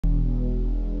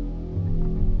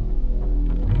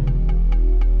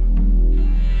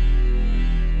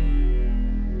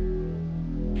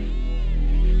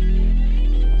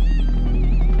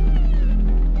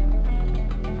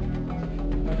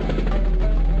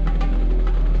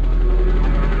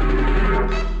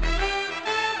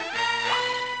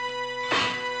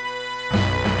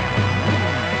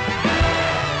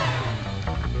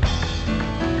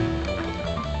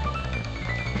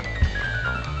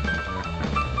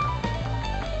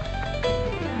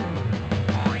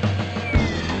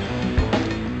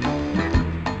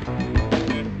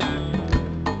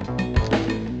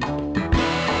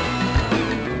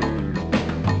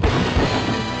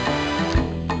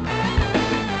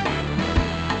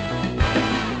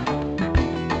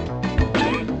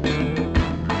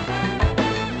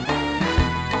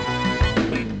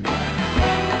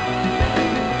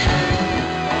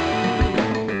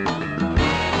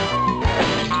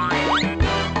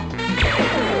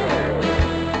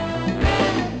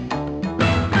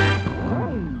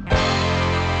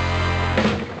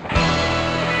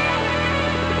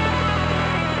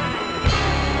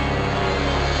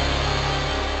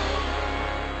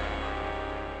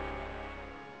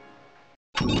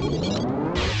Hello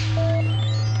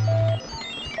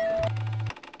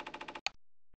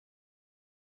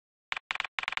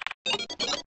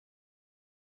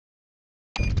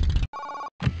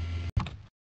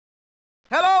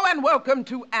and welcome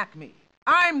to Acme.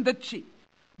 I'm the Chief,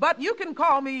 but you can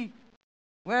call me,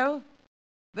 well,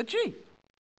 the Chief.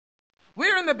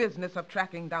 We're in the business of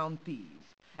tracking down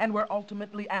thieves, and we're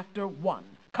ultimately after one,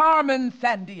 Carmen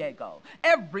Sandiego.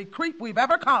 Every creep we've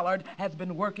ever collared has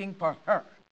been working for her.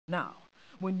 Now,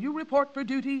 when you report for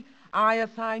duty, I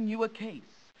assign you a case.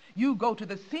 You go to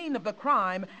the scene of the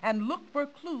crime and look for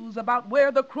clues about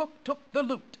where the crook took the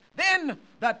loot. Then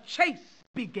the chase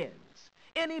begins.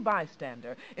 Any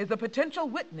bystander is a potential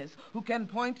witness who can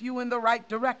point you in the right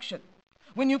direction.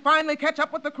 When you finally catch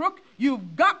up with the crook,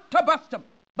 you've got to bust him.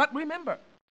 But remember,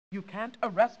 you can't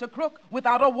arrest a crook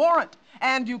without a warrant,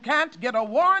 and you can't get a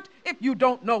warrant if you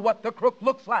don't know what the crook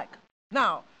looks like.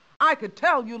 Now, I could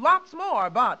tell you lots more,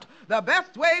 but the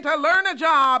best way to learn a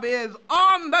job is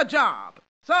on the job.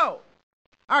 So,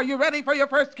 are you ready for your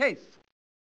first case?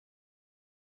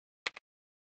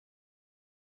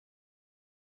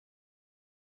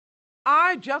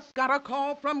 I just got a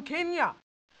call from Kenya.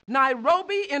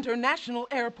 Nairobi International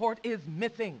Airport is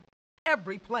missing.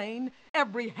 Every plane,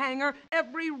 every hangar,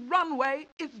 every runway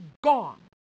is gone.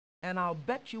 And I'll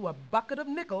bet you a bucket of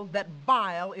nickels that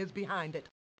Vile is behind it.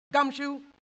 Gumshoe,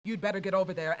 you'd better get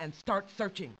over there and start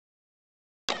searching.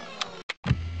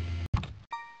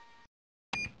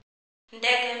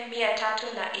 Ndege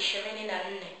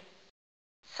 324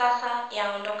 sasa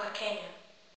yaondoka Kenya.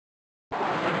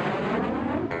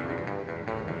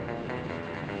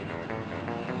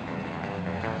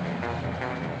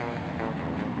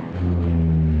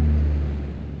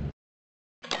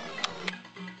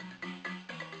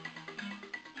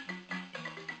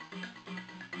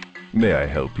 May I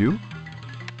help you?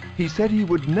 He said he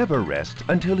would never rest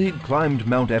until he'd climbed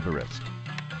Mount Everest.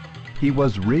 He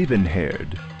was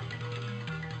raven-haired.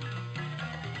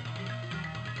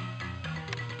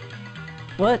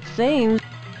 What seems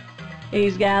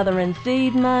he's gathering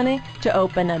seed money to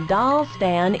open a doll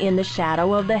stand in the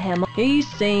shadow of the Himalayas. He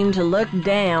seemed to look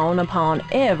down upon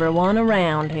everyone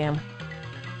around him.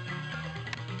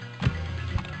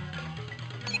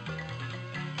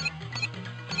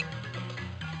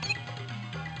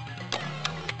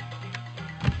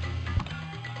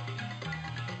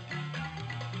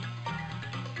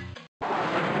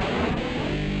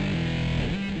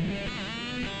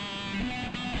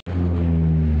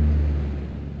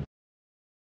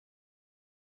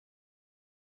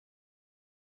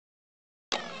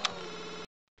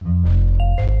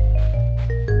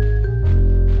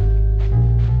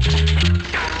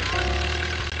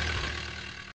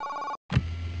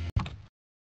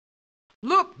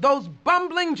 Look, those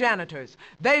bumbling janitors.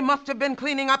 They must have been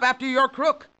cleaning up after your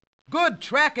crook. Good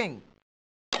tracking.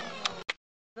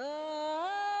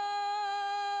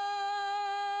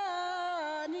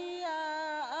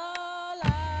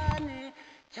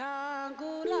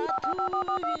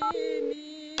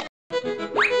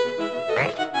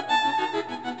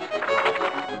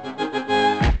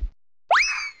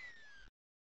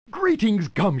 Greetings,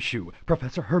 Gumshoe.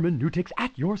 Professor Hermeneutics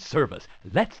at your service.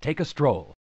 Let's take a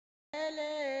stroll.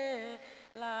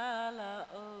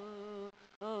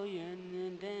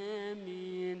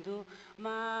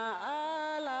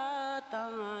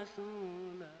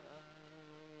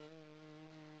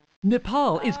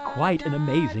 Nepal is quite an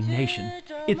amazing nation.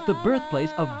 It's the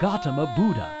birthplace of Gautama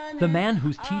Buddha, the man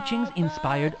whose teachings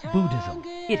inspired Buddhism.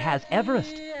 It has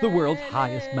Everest, the world's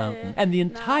highest mountain, and the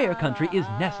entire country is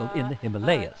nestled in the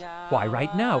Himalayas. Why,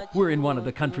 right now, we're in one of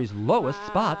the country's lowest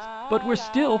spots, but we're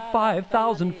still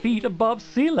 5,000 feet above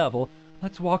sea level.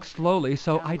 Let's walk slowly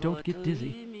so I don't get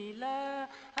dizzy.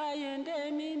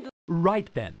 Right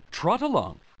then, trot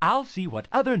along. I'll see what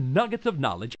other nuggets of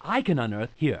knowledge I can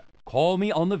unearth here. Call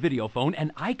me on the video phone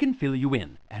and I can fill you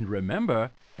in. And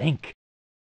remember, think.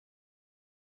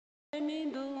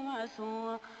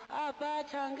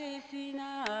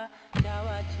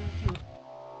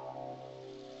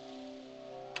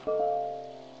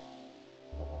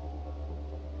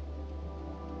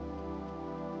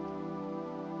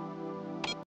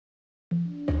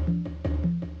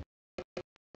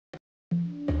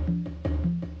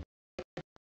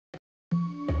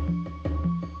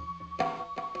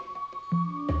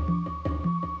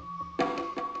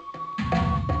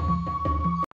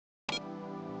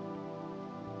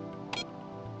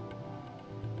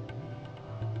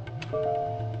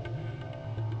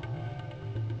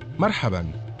 مرحبا.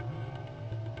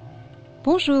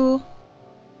 Bonjour.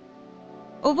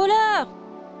 Au voleur!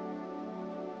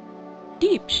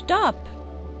 Dieb, stopp!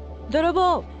 The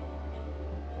robot!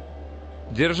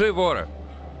 Держи вора.